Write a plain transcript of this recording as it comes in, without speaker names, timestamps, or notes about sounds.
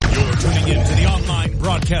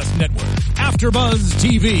broadcast network, AfterBuzz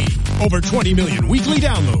TV. Over 20 million weekly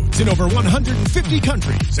downloads in over 150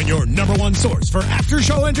 countries, and your number one source for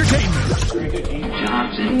after-show entertainment.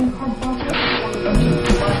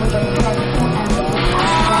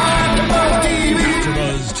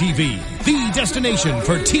 AfterBuzz TV, the destination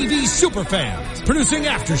for TV superfans, producing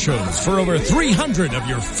aftershows for over 300 of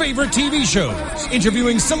your favorite TV shows,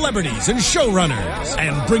 interviewing celebrities and showrunners,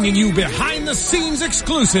 and bringing you behind-the-scenes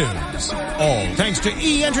exclusives. All thanks to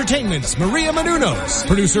E! Entertainment's Maria Menounos,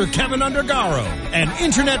 producer Kevin Undergaro, and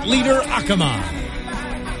internet leader Akamai.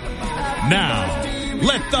 Now,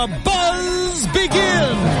 let the buzz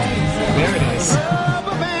begin! There it is.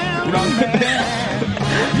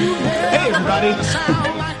 Hey, everybody.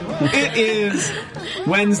 It is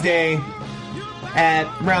Wednesday at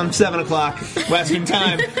around 7 o'clock Western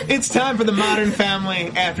time. It's time for the Modern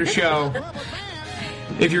Family After Show.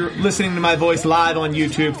 If you're listening to my voice live on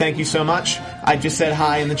YouTube, thank you so much. I just said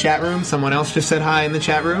hi in the chat room. Someone else just said hi in the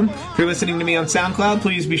chat room. If you're listening to me on SoundCloud,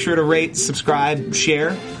 please be sure to rate, subscribe,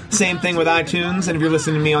 share. Same thing with iTunes. And if you're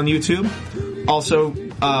listening to me on YouTube, also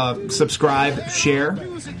subscribe, share,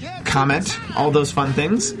 comment, all those fun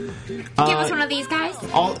things. Give us one of these guys.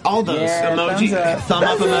 All those emoji, thumb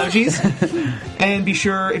up emojis. And be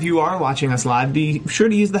sure, if you are watching us live, be sure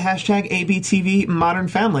to use the hashtag ABTV Modern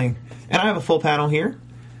Family. And I have a full panel here.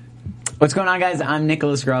 What's going on, guys? I'm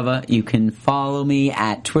Nicholas Grava. You can follow me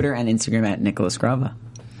at Twitter and Instagram at Nicholas Grava.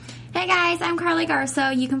 Hey guys, I'm Carly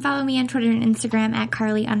Garso. You can follow me on Twitter and Instagram at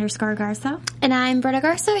Carly_Garso. And I'm Britta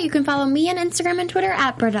Garso. You can follow me on Instagram and Twitter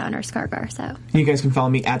at Britta_Garso. You guys can follow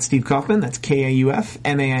me at Steve Kaufman. That's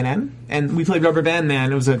KAUFMANN. And we played Rubber Band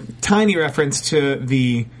Man. It was a tiny reference to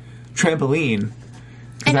the trampoline.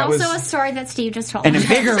 And also a story that Steve just told. And a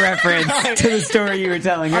bigger reference to the story you were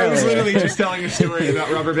telling earlier. I was literally just telling a story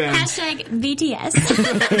about rubber bands. Hashtag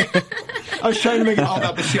BTS. I was trying to make it all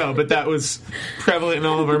about the show, but that was prevalent in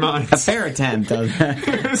all of our minds. A fair attempt. A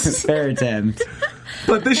fair attempt.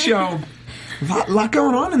 But this show, a lot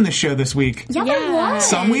going on in this show this week. Yeah.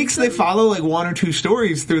 Some weeks they follow like one or two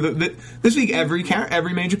stories through this week every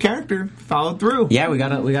major character followed through. Yeah, we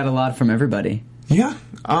got a lot from everybody. Yeah.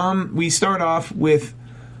 We start off with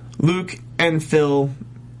Luke and Phil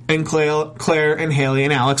and Claire and Haley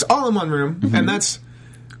and Alex all in one room, and that's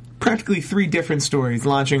practically 3 different stories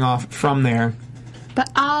launching off from there.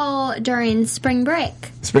 But all during spring break.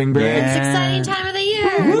 Spring break. It's an exciting time of the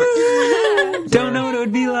year. Don't know what it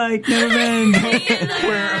would be like. Never been.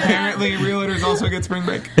 Where apparently realtors also get spring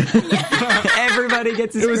break. Everybody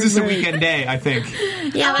gets a spring break. It was just a weekend day, I think.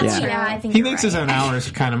 Yeah, that's true. I think He makes his own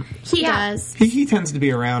hours, kind of. He does. He tends to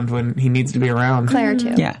be around when he needs to be around. Claire,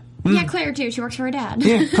 too. Yeah. Yeah, Claire too. She works for her dad.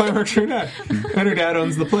 Yeah, Claire works for her dad. And her dad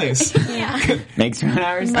owns the place. Yeah. Makes her an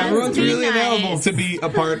hours. Everyone's be really nice. available to be a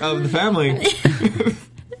part of the family.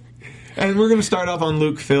 And we're going to start off on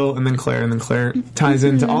Luke, Phil, and then Claire ties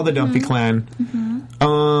into all the Dumpy clan.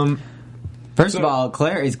 First of all,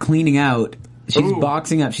 Claire is cleaning out. She's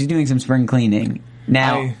boxing up. She's doing some spring cleaning.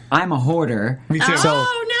 Now, I'm a hoarder. Me too. So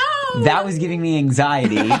Oh that was giving me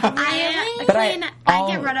anxiety. I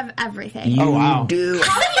get rid of everything. You wow. do. no!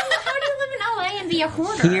 How do you live in LA and be a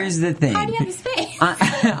hoarder? Here's the thing. How do you have space?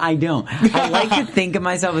 I don't. I like to think of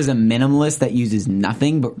myself as a minimalist that uses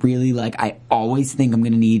nothing, but really, like, I always think I'm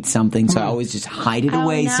going to need something, so I always just hide it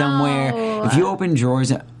away no. somewhere. If you open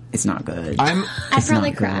drawers, it's not good. I'd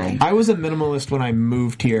probably cry. I was a minimalist when I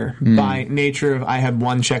moved here. By nature of, I had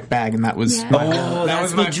 1 check bag, and that was Yeah. that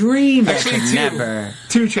was my dream. Actually, But 2. never.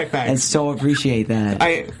 2 check I bags. so appreciate that.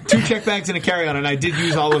 2 check bags and a carry-on, and I did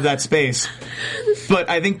use all of that space. But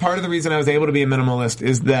I think part of the reason I was able to be a minimalist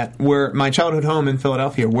is that where my childhood home in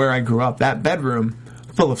Philadelphia, where I grew up, that bedroom,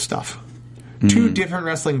 full of stuff. 2 different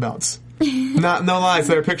wrestling belts. No lies,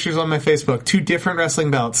 there are pictures on my Facebook. 2 different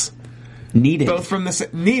wrestling belts. Needed. Both from the...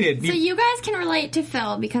 Needed. So you guys can relate to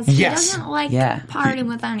Phil because he Yes. doesn't like Yeah. partying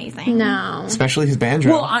with anything. No. Especially his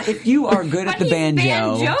banjo. Well, if you are good But at the he's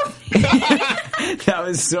banjo, that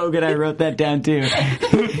was so good. I wrote that down too.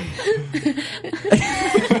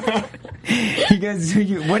 You guys,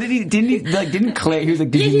 what did he? Didn't Claire? He was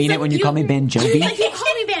like, "Did you mean it when you call me Banjovi?" Like, he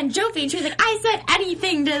called me Banjovi, and she was like, "I said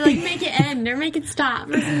anything to like make it end or make it stop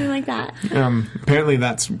or something like that." Apparently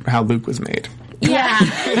that's how Luke was made. Yeah,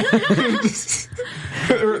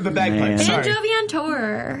 The bagpipes, sorry. Banjovi on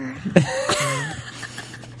tour.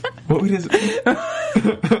 What would his...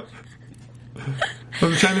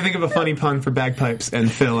 I'm trying to think of a funny pun for bagpipes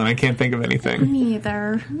and Phil, and I can't think of anything. Me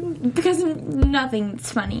either, because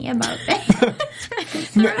nothing's funny about it.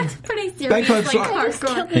 It's pretty serious. Bagpipes Like are-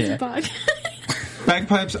 hardcore. Yeah.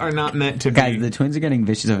 Bagpipes are not meant to be. Guys, the twins are getting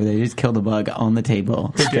vicious over there. They just killed a bug on the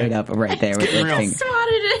table, straight up, right there. With getting their real. thing.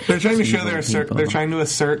 Swatted it. They're trying to show People. they're trying to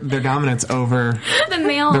assert their dominance over The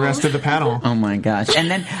male. the rest of the panel. Oh my gosh. And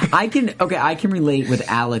then I can relate with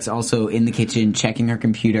Alex also in the kitchen checking her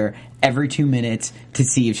computer every 2 minutes to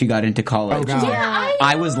see if she got into college. Oh, God. Yeah,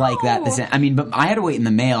 I was like that. But I had to wait in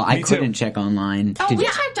the mail. I too. couldn't check online. Oh, Did we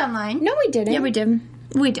you? checked online. No, we didn't. Yeah, we did.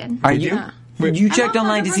 We did. Are Did you? you? Wait. You checked I'm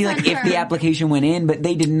online to see like if 100% the sure. application went in, but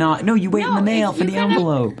they did not. No, you wait in the mail for the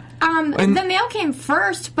envelope. The mail came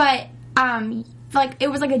first, but like it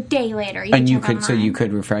was like a day later. You And you check could, so online. you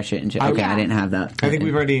could refresh it and check. Okay, Yeah. I didn't have that. I think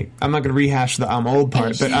we've already. I'm not going to rehash the old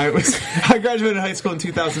part, but I graduated high school in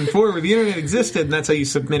 2004 where the internet existed, and that's how you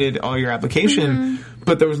submitted all your application.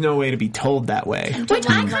 But there was no way to be told that way. Which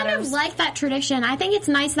I kind of like that tradition. I think it's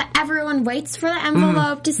nice that everyone waits for the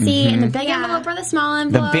envelope to see, in the big envelope or the small The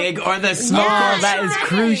envelope. big or the small, Yeah, that is right.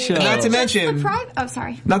 crucial. Not to mention, Oh,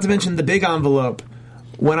 sorry. not to mention the big envelope.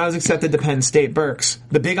 When I was accepted to Penn State Berks,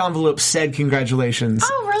 the big envelope said congratulations.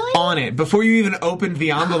 Oh, really? On it. Before you even opened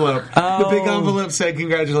the envelope, the big envelope said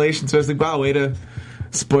congratulations. So I was like, wow, way to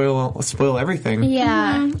spoil everything.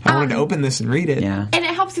 Yeah. I wanted to open this and read it. Yeah. And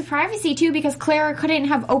it helps with privacy too because Clara couldn't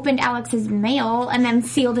have opened Alex's mail and then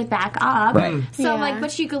sealed it back up. Right. So Yeah.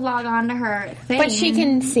 but she could log on to her thing. But she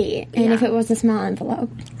can see, and if it was a small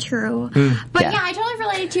envelope. True. But Yeah. yeah, I totally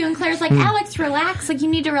related to you. And Claire's like, Alex, relax. Like, you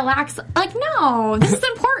need to relax. Like, no, this is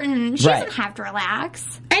important. She Right. doesn't have to relax.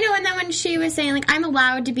 I know, and then when she was saying, like, I'm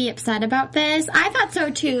allowed to be upset about this, I thought so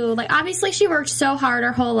too. Like, obviously she worked so hard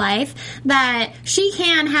her whole life that she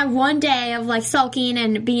can have one day of, like, sulking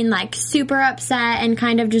and being, like, super upset and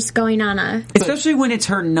kind of just going on a... Especially when it's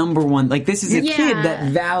her number one. Like, this is a Yeah. kid that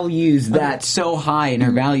values that so high in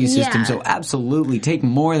her value system. Yeah. So absolutely take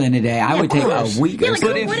more than a day. I would take a course. week Yeah, or like,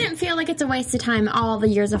 so. I wouldn't feel like it's a waste of time all the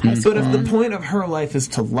years of high school. But if the point of her life is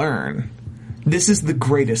to learn, this is the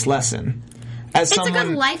greatest lesson. As It's a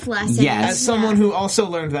good life lesson. Yes. As someone who also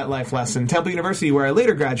learned that life lesson, Temple University, where I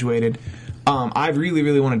later graduated, I really,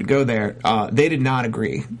 really wanted to go there. They did not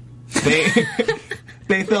agree. They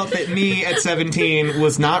they felt that me at 17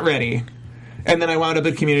 was not ready. And then I wound up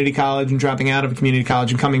at community college and dropping out of community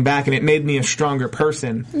college and coming back, and it made me a stronger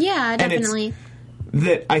person. Yeah, And it's definitely.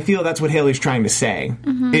 that I feel that's what Haley's trying to say,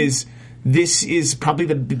 is this is probably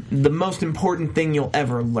the most important thing you'll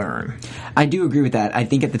ever learn. I do agree with that. I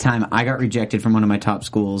think at the time I got rejected from one of my top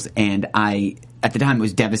schools, and at the time it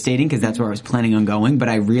was devastating because that's where I was planning on going. But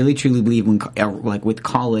I really truly believe when, like with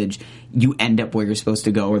college, you end up where you're supposed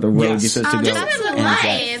to go or the road Yes. you're supposed to go. That's with And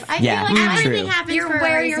life. I Yeah, feel like true. everything happens You're for a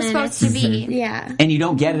where you're reason. supposed to be. Yeah. And you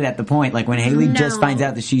don't get it at the point. Like when Haley just No. finds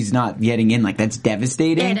out that she's not getting in, like that's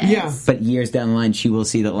devastating. It is. Yeah. But years down the line, she will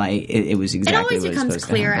see that like it was It exactly always what was becomes supposed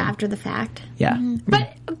clear to happen. after the fact. Yeah.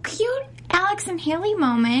 But a cute Alex and Haley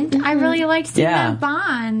moment. I really liked seeing Yeah. that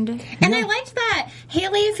bond. And I liked that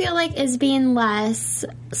Haley, I feel like, is being less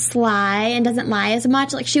sly and doesn't lie as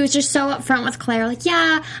much. Like, she was just so upfront with Claire. Like,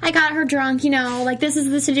 yeah, I got her drunk, like, this is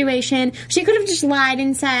the situation. She could have just lied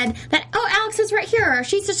and said that, oh, Alex is right here, or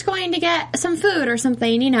she's just going to get some food or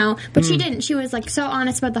something, But she didn't. She was, like, so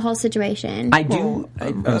honest about the whole situation. I do.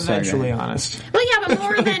 sorry, go Eventually ahead. honest. Well, yeah, but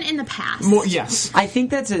more than in the past. More, yes. I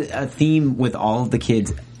think that's a theme with all of the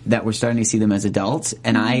kids that we're starting to see them as adults.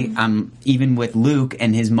 And I'm even with Luke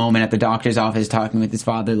and his moment at the doctor's office talking with his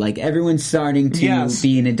father, like everyone's starting to Yes.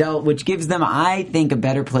 be an adult, which gives them, I think, a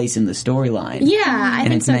better place in the storyline. Yeah, I and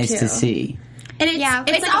think it's so, nice too. to see. And it's, Yeah,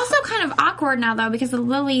 it's like also kind of awkward now though because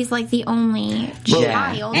Lily's like the only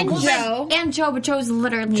child, And Well, Joe. and Joe, but Joe's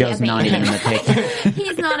literally Joe's a baby. not even in the picture.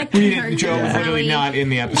 He's not a We character. didn't, Joe was literally really. not in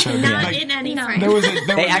the episode. not Like, in any No. frame. there was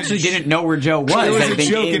They actually didn't know where Joe was. There was I a think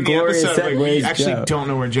joke in the Gloria episode. said, Like, we "Where's actually Joe?" don't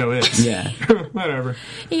know where Joe is. Yeah. Whatever.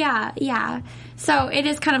 Yeah. So it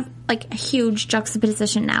is kind of like a huge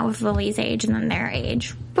juxtaposition now with Lily's age and then their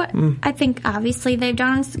age. But I think obviously they've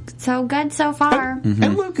done so good so far.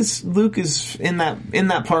 And Luke is in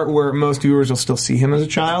that part where most viewers will still see him as a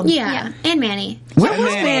child. Yeah, and Manny. Where And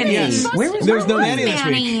was Manny, Manny? yes. Where was There's no Where's Manny this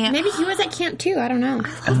week. Manny? Maybe he was at camp too. I don't know.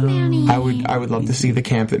 Love Manny. I would love to see the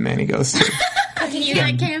camp that Manny goes to. Can you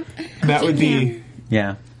like camp? That would be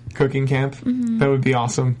Yeah. cooking camp. That would be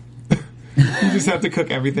awesome. You just have to cook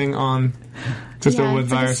everything on just a wood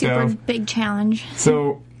it's like fire a super stove. big challenge.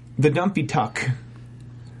 So the Dumpy Tuck.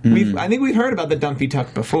 I think we've heard about the Dumpy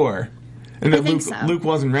Tuck before, and that think so. Luke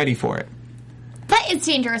wasn't ready for it. That is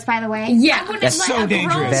dangerous, by the way. Yeah. I wouldn't That's let so a grown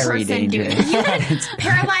dangerous. Very person do dangerous. it.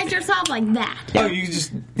 Paralyze yourself like that. Oh, you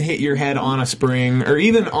just hit your head on a spring or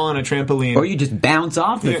even on a trampoline. Or you just bounce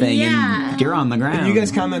off the thing Yeah. and you're on the ground. You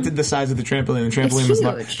guys commented the size of the trampoline. The trampoline was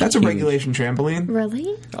large. huge. That's a regulation trampoline.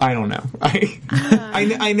 Really? I don't know.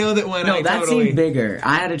 I know that when No, I that totally seemed bigger.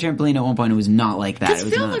 I had a trampoline at one point. It was not like that. It Because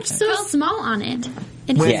was Phil not looked that. so small on it.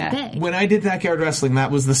 And he's Yeah. big. when I did backyard wrestling,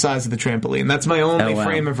 that was the size of the trampoline. That's my only Oh, wow.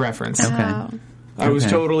 frame of reference. Okay. Oh. I was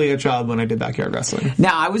Okay. totally a child when I did backyard wrestling.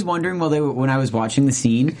 Now I was wondering when I was watching the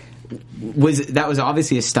scene, that was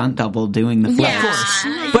obviously a stunt double doing the flip. Yeah. Of course.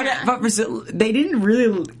 But they didn't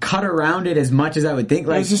really cut around it as much as I would think.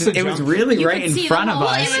 Like was just a it was jump. really You right could in see the front of whole-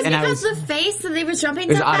 us, It was and I because was the face that they was jumping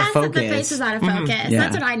was so out of fast that the focus. face was out of focus. Yeah.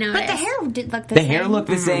 That's what I noticed. But the hair did look the the same. hair looked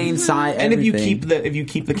the same size. And if you everything.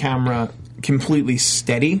 keep the camera completely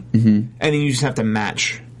steady, Mm-hmm. and then you just have to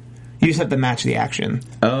match. You just have to match the action.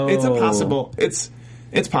 Oh.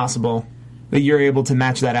 It's possible that you're able to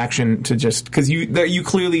match that action to just because you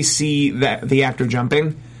clearly see that the actor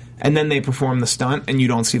jumping, and then they perform the stunt, and you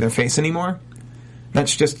don't see their face anymore.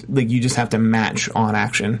 That's just like you just have to match on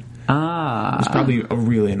action. It's probably a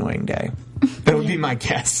really annoying day. That would be my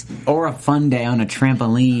guess. or a fun day on a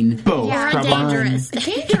trampoline. Both. Yeah, Or probably. dangerous.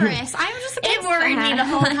 Dangerous. I was just It worried me the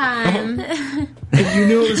whole time. If you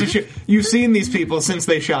knew it was a shoot. You've seen these people since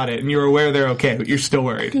they shot it, and you're aware they're okay, but you're still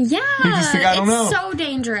worried. Yeah. You just think, I don't know. It's so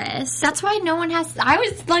dangerous. That's why no one has. I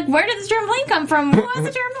was like, where did this trampoline come from? Who has a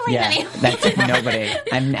trampoline Yeah, anymore? that's nobody.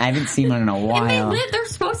 I haven't seen one in a And they while. live. They're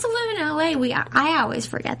supposed to live in LA. I always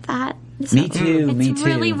forget that. Me too. It's Me too.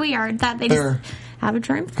 really weird that they just They're- have a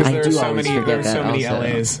trampoline. Because I there do are so always many, forget there are so that many also.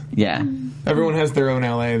 LAs. Yeah. Everyone has their own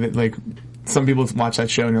LA that like some people watch that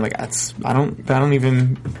show and you're like, I don't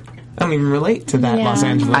even relate to that Yeah. Los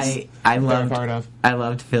Angeles. I that loved I'm part of. I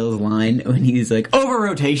loved Phil's line when he was like over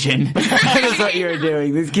rotation. That's what you were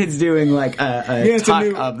doing. This kid's doing like a Yeah, it's a tuck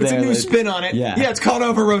new up it's there. a new like- spin on it. Yeah. Yeah, it's called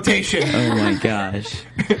over rotation. Oh my gosh.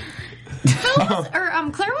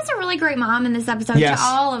 Claire was a really great mom in this episode Yes. to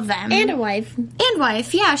all of them. And a wife. And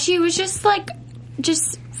wife. Yeah, she was just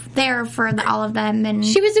there for all of them. And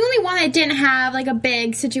She was the only one that didn't have like a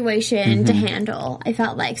big situation to handle, I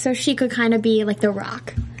felt like. So she could kind of be like the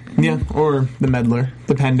rock. Yeah, or the meddler,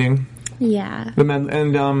 depending. Yeah.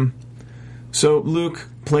 So Luke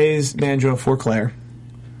plays banjo for Claire.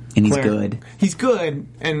 And he's Claire. good. He's good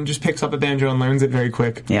and just picks up a banjo and learns it very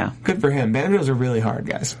quick. Yeah. Good for him. Banjos are really hard,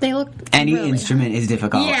 guys. They look Any really instrument is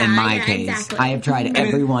difficult Yeah, in my yeah, case. exactly. I have tried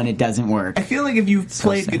every one, it doesn't work. I feel like if you've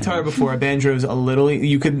played sad. guitar before, a banjo's a little.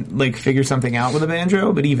 You could like figure something out with a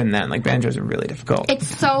banjo, but even then, like banjos are really difficult. it's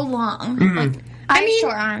so long. Mm-hmm. Like, I have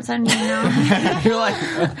short arms. I don't even know. You're like,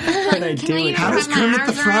 what I Can I even How does wrap my Kermit the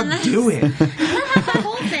arms Frog around this? do it? The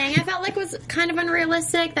whole thing I felt like was kind of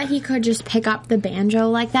unrealistic that he could just pick up the banjo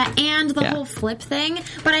like that and the Yeah. whole flip thing.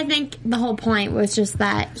 But I think the whole point was just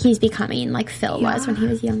that he's becoming like Phil was when he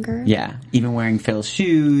was younger. yeah, even wearing Phil's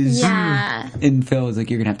shoes. Yeah. And Phil was like,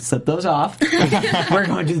 "You're gonna have to slip those off. We're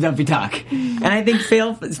going to the dumpy talk." And I think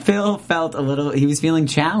Phil felt a little. He was feeling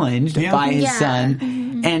challenged Yeah. by his Yeah. son.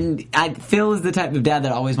 And Phil is the type of dad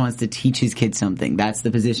that always wants to teach his kids something. That's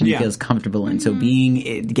the position Yeah. he feels comfortable in. So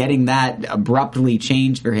getting that abruptly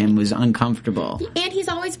changed for him was uncomfortable. And he's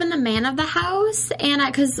always been the man of the house, and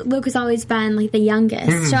because Luke has always been like the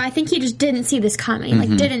youngest, so I think he just didn't see this coming.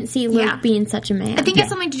 Like, didn't see Luke Yeah. being such a man. I think it has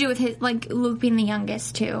something to do with his Luke being the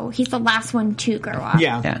youngest too. He's the last one to grow up.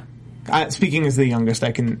 Yeah. Yeah. Speaking as the youngest,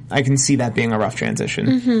 I can see that being a rough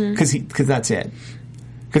transition because that's it.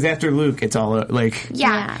 Because after Luke, it's all like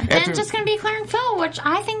Yeah. And After- it's just going to be Claire and Phil, which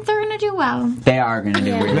I think they're going to do well. They are going to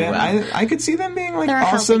do really Man, well. I could see them being like They're a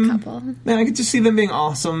healthy awesome. couple. Man, I could just see them being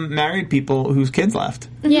awesome married people whose kids left.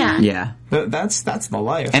 yeah. Yeah. That's the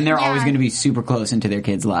life. And they're Yeah. always going to be super close into their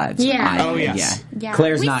kids' lives. Yeah. Oh, yes. Yeah.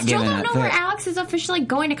 Claire's we not still giving don't up. know where Alex is officially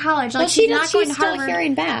going to college. Like, Well, she's not going to still Harvard.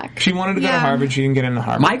 hearing back. she wanted to go to Yeah. Harvard. She didn't get into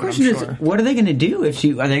Harvard. My but question I'm is, sure. what are they going to do if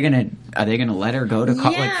are they going to let her go to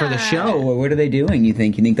like for the Yeah. show, or what are they doing? You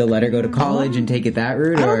think they'll let her go to college and take it that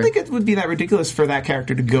route? I or? don't think it would be that ridiculous for that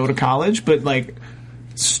character to go to college, but like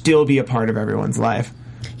still be a part of everyone's life.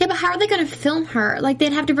 Yeah, but how are they going to film her? Like,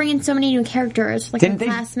 they'd have to bring in so many new characters, like Didn't her they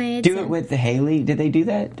classmates. do it with Haley? Did they do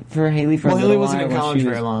that for Haley for Well, a Haley little wasn't while? in while college she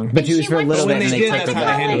was- very long. but she was She for a went little to- bit, when and they they did, took that's her how they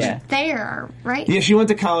back. handled Yeah. it. There, right? Yeah, she went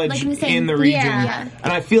to college Like in the same- in the region, Yeah.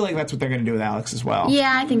 and I feel like that's what they're going to do with Alex as well.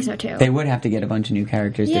 Yeah, I think so too. They would have to get a bunch of new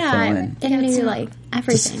characters to fill yeah, in. and do like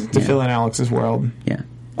everything. to fill in Alex's world. Yeah.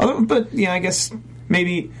 But yeah, I guess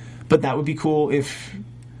maybe. But that would be cool if.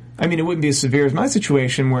 I mean, it wouldn't be as severe as my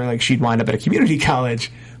situation where like she'd wind up at a community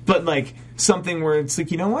college, but like something where it's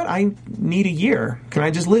like, you know what, I need a year. Can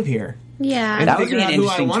I just live here? Yeah. And That would figure be an out who I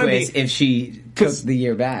interesting wanna be. twist if she took the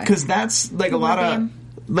year back. Because that's like a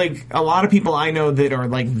lot of people I know that are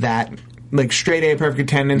like that, like straight A perfect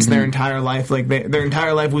attendance their entire life. Like their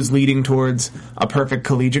entire life was leading towards a perfect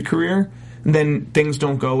collegiate career. And then things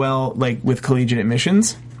don't go well, like with collegiate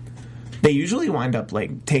admissions. They usually wind up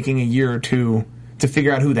like taking a year or two to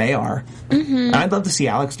figure out who they are. And I'd love to see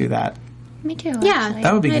Alex do that. Me too. Yeah. actually.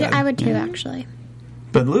 That would be good. I would too, actually.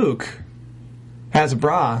 But Luke has a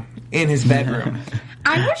bra in his bedroom.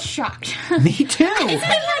 I was shocked. Me too.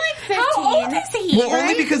 How old is he? Well,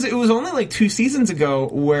 only because it was only like 2 seasons ago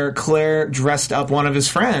where Claire dressed up one of his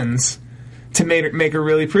friends to make her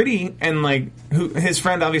really pretty, and like his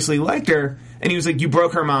friend obviously liked her, and he was like, "You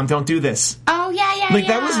broke her, Mom. Don't do this." Oh yeah. Like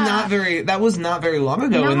that was not very long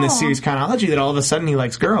ago in this No. series chronology that all of a sudden he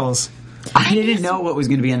likes girls. I didn't know what was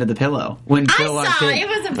going to be under the pillow when Phil walked saw in. it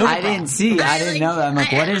was a I didn't see. I didn't know that. I'm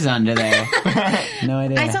like, what is under there? No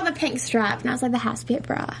idea. I saw the pink strap, and I was like, the has to be a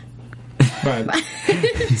bra. But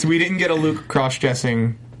so we didn't get a Luke cross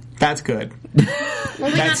dressing. That's good.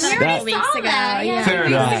 Well, we That's- got that that- a weeks ago. that, yeah. Fair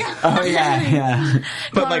enough. Oh yeah.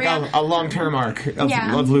 But like Gloria. a long term arc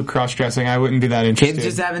Yeah. of Luke cross dressing, I wouldn't be that interested. Kids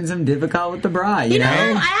just having some difficult with the bra. You You know,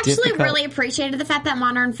 know, I actually Difficult. really appreciated the fact that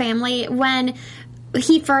Modern Family, when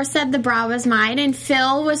he first said the bra was mine, and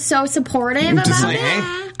Phil was so supportive about Just like, it.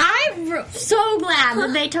 hey. I'm so glad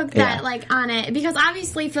that they took that Yeah. like on it, because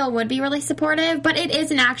obviously Phil would be really supportive, but it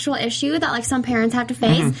is an actual issue that like some parents have to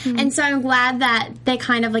face, Mm-hmm. and so I'm glad that they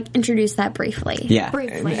kind of like introduced that briefly. Yeah.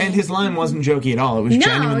 briefly. And his line wasn't jokey at all. It was No,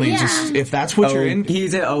 genuinely yeah. just, if that's what you're in. He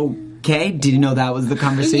said, okay, did you know that was the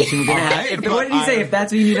conversation we're going to have? Alright, If, what did he say? If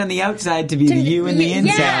that's what you need on the outside to be the you and the yeah,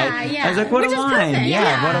 inside. yeah. I was like, what Which a is line. perfect, Yeah,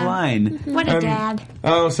 yeah. what a line. What a dad.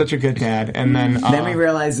 Oh, such a good dad. And then, Then we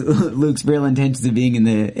realized Luke's real intentions of being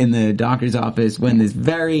in the doctor's office when this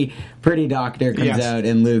very pretty doctor comes Yes. out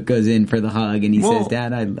and Luke goes in for the hug and he Well- says,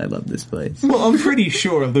 Dad, I love this place. well, I'm pretty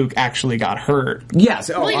sure Luke actually got hurt. Yes.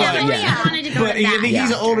 Oh, Well, yeah, yeah. wanted to go But with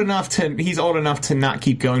that. he's old enough to not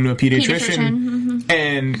keep going to a pediatrician,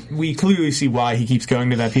 and we clearly see why he keeps going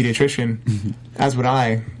to that pediatrician. As would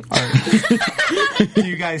I. Do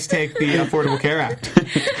you guys take the Affordable Care Act?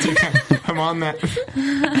 I'm on that.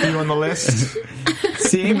 Are you on the list?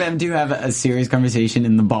 Seeing them two have a serious conversation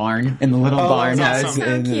in the barn, in the little barn that's house, awesome.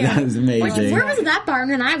 and So cute. that was amazing. Where was that barn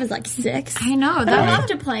when I was like 6? I know I that love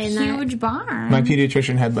to play in that. huge barn. My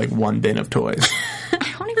pediatrician had like one bin of toys.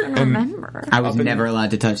 I don't even remember. I was never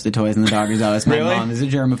allowed to touch the toys in the doctor's office. My Really? mom is a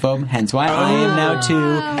germaphobe, hence why I am now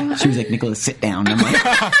too. She was like, Nicholas, sit down. I'm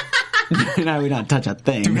like, no, we don't touch a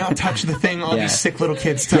thing. Do not touch the thing all Yeah. these sick little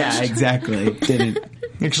kids touch. Yeah, exactly. Didn't.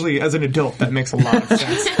 Actually, as an adult, that makes a lot of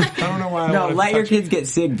sense. I don't know why. I No, wanted to let your touch kids get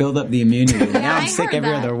sick, build up the immunity. Now I'm I sick heard every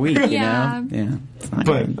that. other week, you Yeah. know? Yeah. It's not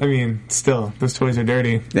But good. I mean, still, those toys are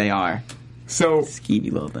dirty. They are. So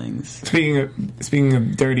Skeevy little things. speaking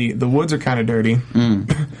of dirty, the woods are kind of dirty.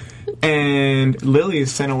 And Lily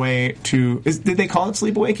is sent away to. Did they call it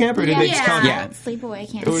sleepaway camp or did they just call it Yeah.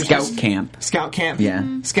 Sleepaway camp. It was Scout just camp. scout camp? Yeah.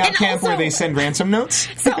 Scout And camp where also- they send ransom notes.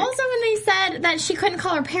 So also when they said that she couldn't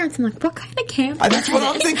call her parents, I'm like, what kind of camp? That's what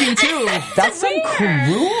I'm thinking too. That's some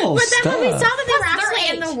cruel But stuff. then when we saw that they were Plus, they're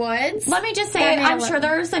actually in the woods, Let me just say, That made I'm it sure look-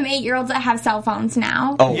 there are some 8-year-olds that have cell phones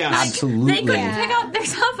now. Oh, Yes. absolutely. They couldn't pick up their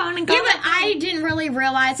cell phone and go. yeah, but I didn't really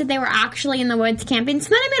realize that they were actually in the woods camping. So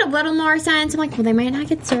then it made a little more sense. I'm like, well, they might not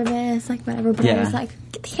get service, like whatever. But I Yeah. was like,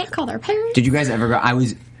 they can't call their parents. Did you guys ever go? I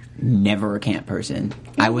was never a camp person.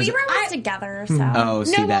 I was. we were always together, so. Oh,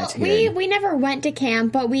 see, No, well, that's good. we never went to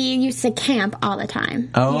camp, but we used to camp all the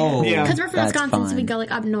time. Oh, Yeah. Because we're from that's Wisconsin, so fun. we go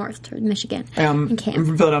like up north to Michigan and I'm camp.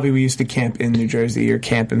 from Philadelphia. We used to camp in New Jersey or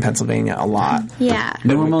camp in Pennsylvania a lot. Yeah.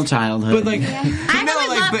 Normal childhood. But like, I no, really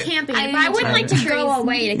like, love but- camping, I but I do wouldn't too. like to go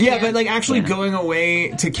away to camp. Yeah, but like actually Yeah. going away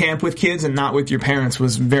to camp with kids and not with your parents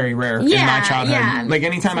was very rare in Yeah, my childhood. yeah. Like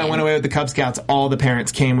anytime I went away with the Cub Scouts, all the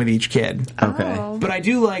parents came with each kid. okay. Oh. But I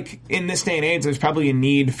do like in this day and age, there's probably a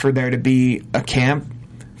need for there to be a camp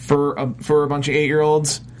for a bunch of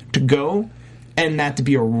 8-year-olds to go, and that to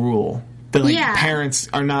be a rule. That like Yeah. parents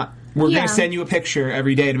are not. We're Yeah. going to send you a picture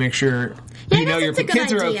every day to make sure Yeah, you know I guess your it's a good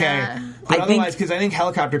kids are idea. okay. But I think- otherwise, because I think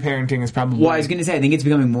helicopter parenting is probably. Well, I was going to say, I think it's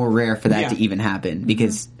becoming more rare for that Yeah. to even happen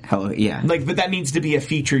because, yeah. Like, but that needs to be a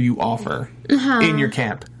feeture you offer in your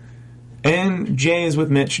camp. And Jay is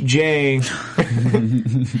with Mitch. Jay,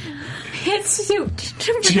 It's suit.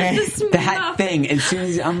 Jay, that thing, as soon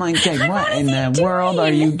as I'm like, Jay, what in the world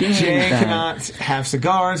are you doing Jay with that? cannot have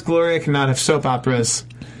cigars. Gloria cannot have soap operas.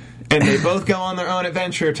 And they both go on their own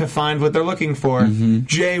adventure to find what they're looking for.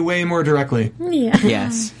 Jay way more directly. Yeah.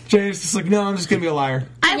 Yes. Jay's just like, no, I'm just gonna be a liar.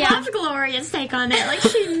 I loved Gloria's take on it. Like,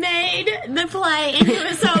 she made the play, and it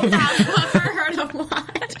was so powerful for her to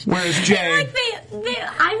watch. Whereas Jay, Like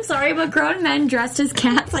I'm sorry, but grown men dressed as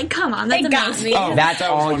cats, like, come on, that's It got amazing. me. Oh. That's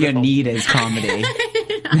That was all you wonderful. need is comedy.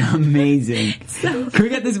 Amazing. Can we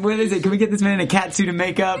get this? What is it? Can we get this man in a cat suit and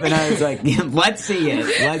makeup? And I was like, let's see it.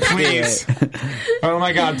 Let's please. see it. Oh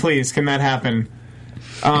my God, please, can that happen?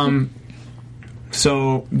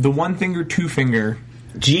 So the one finger, two finger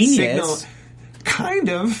Genius, signal, kind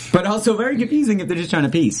of. but also very confusing if they're just trying to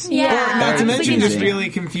piece. Yeah. Not to I was mention, thinking just that. really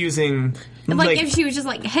confusing. Like, if she was just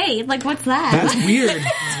like, hey, like, what's that? That's weird.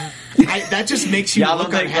 That just makes you Y'all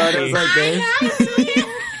look don't take photos unhappy. like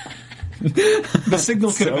this? The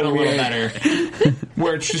signal could have been a little weird. better.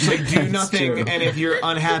 Where it's just like, do nothing, true. and if you're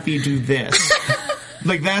unhappy, do this.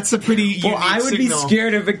 Like, that's a pretty unique Well, I would signal. be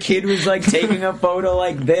scared if a kid was like taking a photo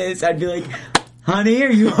like this. I'd be like, honey,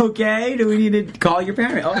 are you okay? Do we need to call your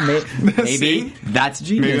parent? Oh, maybe See? that's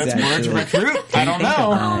genius. Maybe that's more actually. direct route. I don't know.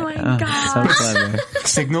 Oh my God. So clever.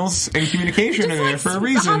 Signals and communication are there for a Oh,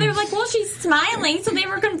 reason. they were like, well, she's smiling, so they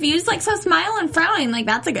were confused. Like, so smile and frowning. Like,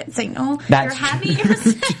 that's a good signal. That's You're happy. You're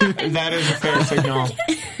sad. That is a fair signal.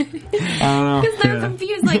 I don't know. Because they're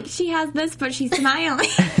confused. Like, she has this, but she's smiling.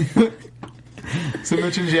 So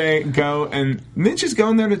Mitch and Jay go, and Mitch is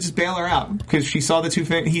going there to just bail her out because she saw the two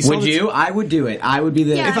things. Would you? I would do it. I would be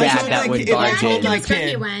the Yeah. If I dad told that my would kid- if I barge told in. my That's where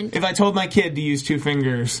he kid, went. if I told my kid to use two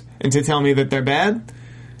fingers and to tell me that they're bad,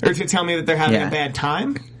 or to tell me that they're having Yeah. a bad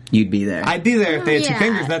time, You'd be there. I'd be there if they had two Yeah.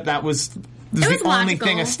 fingers. That was the was only logical.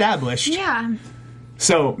 thing established. Yeah.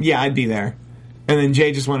 So yeah, I'd be there. And then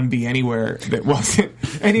Jay just wanted to be anywhere that wasn't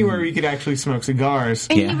anywhere where you could actually smoke cigars.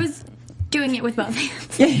 And Yeah. he was doing it with both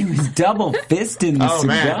hands. Yeah, he was double fisting the Oh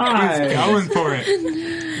man, cigar. he's going for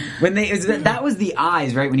it. When that was the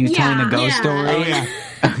eyes, right? When he was telling the ghost Yeah. story. Oh yeah,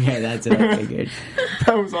 Okay, that's what I figured.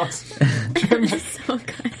 that was awesome. So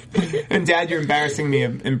good. And Dad, you're embarrassing me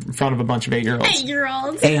in front of a bunch of 8-year-olds.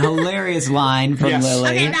 8-year-olds. A hilarious line from Yes.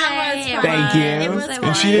 Lily. Okay, that was fun. Thank you. It was And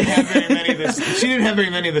fun. She didn't have very many of this. She didn't have very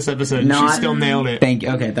many of this episode. Not- She still nailed it. Thank you.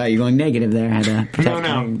 Okay, I thought you were going negative there. I had to protect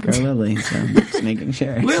No. my girl Lily, so just making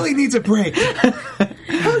sure. Lily needs a break.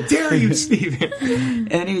 How dare you, Steven?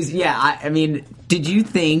 And he was, I mean, did you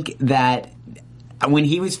think that when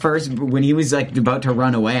he was like about to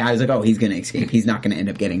run away, I was like, oh, he's going to escape. He's not going to end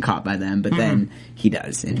up getting caught by them. But then he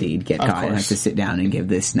does indeed get caught and have course. to sit down and give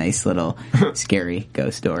this nice little scary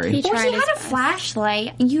ghost story. He Well, tried she his had a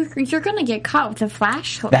flashlight. You're gonna get caught with a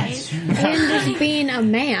flashlight. That's and just being a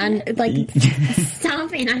man, like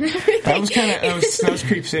stomping on everything. That was that was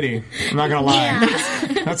Creep City. I'm not gonna lie.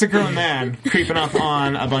 Yeah. That's a grown man creeping up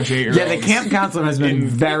on a bunch of 8-year-olds. Yeah, the camp counselor has been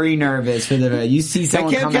very nervous for the. You see That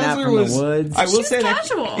someone camp coming out counselor from was. the woods. I will was say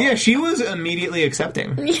casual. that. Yeah, she was immediately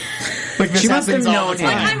accepting. Like this She must happens have all the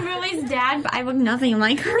known him. time. I'm Lily's dad, but I look nothing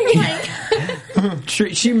like her. Like,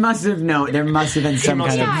 She must have known. There must have been some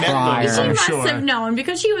must kind of have met prior. those, she I'm must sure. have known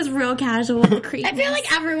because she was real casual with the creep. I feel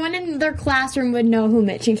like everyone in their classroom would know who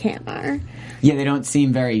Mitch and Cam are. Yeah, they don't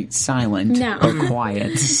seem very silent No. or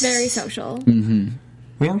quiet. Very social.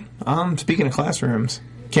 Well, speaking of classrooms,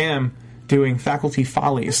 Cam doing faculty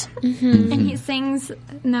follies. and he sings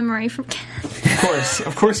 "Memory" from.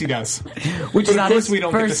 Of course he does. Which But is of not course his we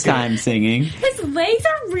don't get to first see it. time singing. His legs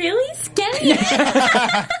are really skinny.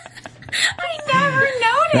 I never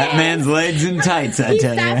noticed. That man's legs in tights, I He's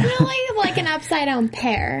tell you. definitely like an upside down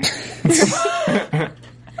pear.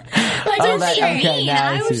 Like, Oh, don't that- be okay, mean.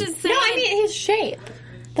 now I I was see. just saying. No, I mean his shape.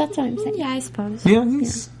 That's what I'm saying. yeah, I suppose. Yeah,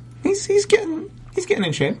 he's getting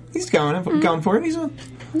in shape. He's going for it. He's a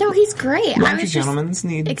No, he's great. I larger was just gentleman's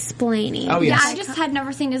need. explaining. Oh, Yeah, yes. I just had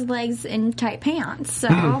never seen his legs in tight pants, so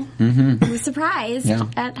I was surprised Yeah.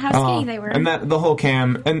 at how skinny they were. And that the whole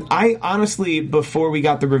Cam, and I honestly, before we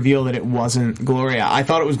got the reveal that it wasn't Gloria, I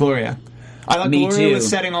thought it was Gloria. I thought Me Gloria too. was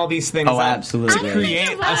setting all these things Oh, up absolutely. to create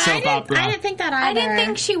a soap opera. I didn't think that either. I didn't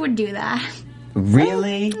think she would do that.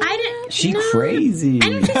 Really? I didn't. She no. crazy. I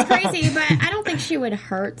know she's crazy, but I don't think she would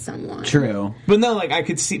hurt someone. True. But no, like I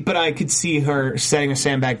could see her setting a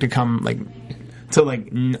sandbag to come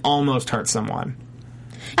almost hurt someone.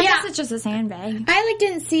 I Yeah. guess it's just a sandbag. I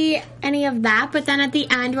didn't see any of that, but then at the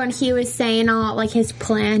end when he was saying all his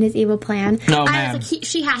plan, his evil plan, Oh, I man. was like,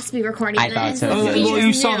 she has to be recording I this. thought so, Oh, too. well,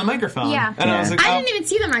 you saw knew. the microphone, Yeah. and I was Yeah. like, I oh, didn't even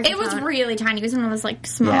see the microphone. It was really tiny. It was one of those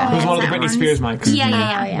small. Yeah. it was one of the headset Britney ones. Spears mics. Yeah, Oh,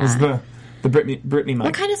 yeah. It was yeah. the Britney mic.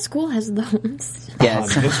 What kind of school has those?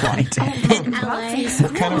 Yes. this one. In LA.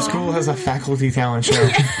 What kind of school has a faculty talent show?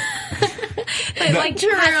 They, like, True.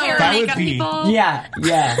 have hair That and would makeup be- people. Yeah,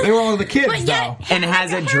 yeah. They were all the kids, But yet- though. And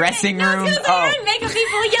has a dressing room. I was gonna say, hair and makeup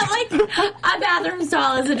people, yet, like, a bathroom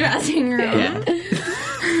stall is a dressing room.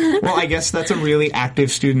 Yeah. Well, I guess that's a really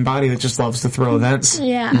active student body that just loves to throw events.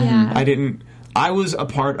 Yeah. I was a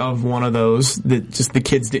part of one of those that just the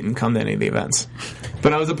kids didn't come to any of the events.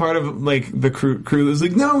 But I was a part of, like, the crew that was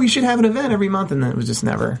like, no, we should have an event every month, and then it was just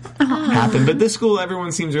never happened. But this school,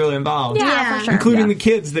 everyone seems really involved. Yeah, Yeah. for sure. Including the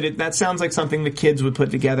kids, that sounds like something the kids would put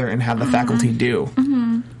together and have the faculty do.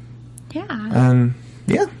 Yeah.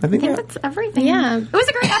 Yeah, I think I think that. that's everything. Yeah. It was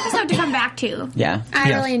a great episode to come back to. Yeah. I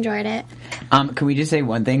Yeah. really enjoyed it. Can we just say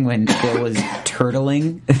one thing when Phil was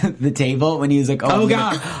turtling the table when he was like, Oh,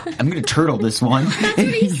 God. I'm gonna turtle this one. That's what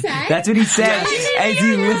he said? That's what he said didn't as he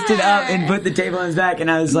hear lifted that. up and put the table on his back,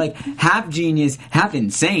 and I was like, half genius, half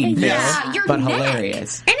insane, Phil, Yeah, your but neck.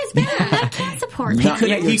 hilarious. And his neck can't support No, that.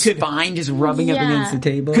 yeah, your he could- spine just rubbing up Yeah. against the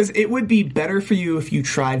table. Because it would be better for you if you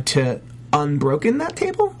tried to unbroken that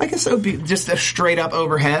table. I guess that would be just a straight up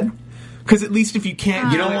overhead. Because at least if you can't,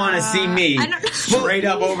 You don't want to see me I don't know. straight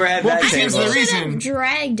up overhead Well, that because here's table. the Should have reason.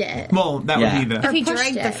 dragged it. Well, that Yeah. would be If the. he pushed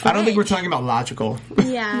dragged it. the I don't think we're fridge. talking about logical. Yeah.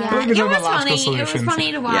 Yeah, think we're it talking was about logical funny. It was solutions.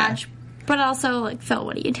 funny to watch, but also like, Phil,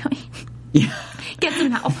 what are you doing? Yeah. Get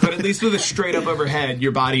some help. But at least with a straight up overhead,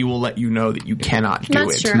 your body will let you know that you cannot do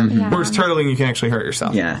That's it. true. Yeah. Whereas turtling, you can actually hurt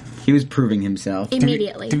yourself. Yeah, he was proving himself.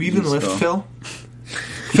 Immediately. Do we even lift, Useful. Phil?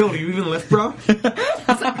 Phil, do you even lift, bro? Phil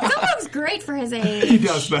looks great for his age. He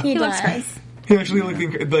does, though. He looks does. He actually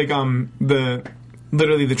looked like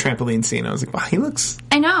literally the trampoline scene. I was like, wow, he looks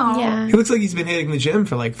I know. Yeah. like he's been hitting the gym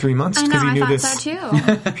for like 3 months I know. because he I knew thought this.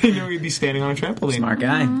 so too. He knew he'd be standing on a trampoline. Smart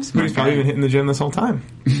guy. Mm-hmm. But Smart he's probably guy. been hitting the gym this whole time.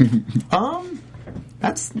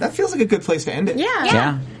 That feels like a good place to end it. Yeah.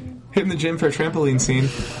 Yeah. Hitting the gym for a trampoline scene.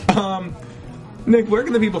 Nick, where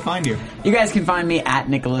can the people find you? You guys can find me at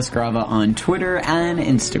Nicholas Grava on Twitter and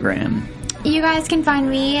Instagram. You guys can find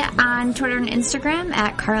me on Twitter and Instagram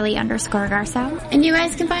at Carly_Garso. And you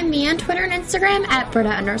guys can find me on Twitter and Instagram at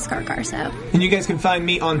Britta_Garso. And you guys can find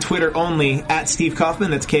me on Twitter only at Steve Kaufman.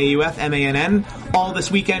 That's KUFMANN. All this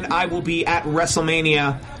weekend, I will be at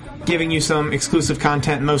WrestleMania giving you some exclusive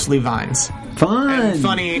content, mostly Vines. Fun. And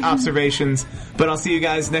funny observations. But I'll see you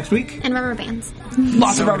guys next week. And rubber bands.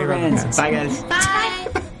 Lots of So many rubber bands. bands. Bye, guys. Bye.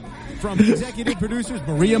 From executive producers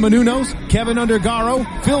Maria Menounos, Kevin Undergaro,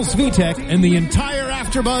 Phil Svitek, and the entire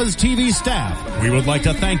AfterBuzz TV staff, we would like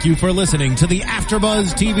to thank you for listening to the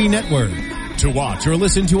AfterBuzz TV network. To watch or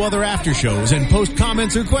listen to other after shows and post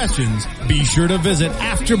comments or questions, be sure to visit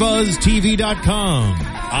AfterBuzzTV.com.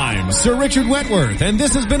 I'm Sir Richard Wentworth, and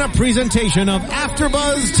this has been a presentation of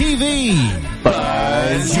AfterBuzz TV.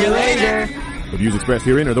 Buzz you later. The views expressed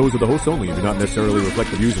herein are those of the hosts only and do not necessarily reflect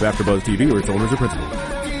the views of AfterBuzz TV or its owners or principals.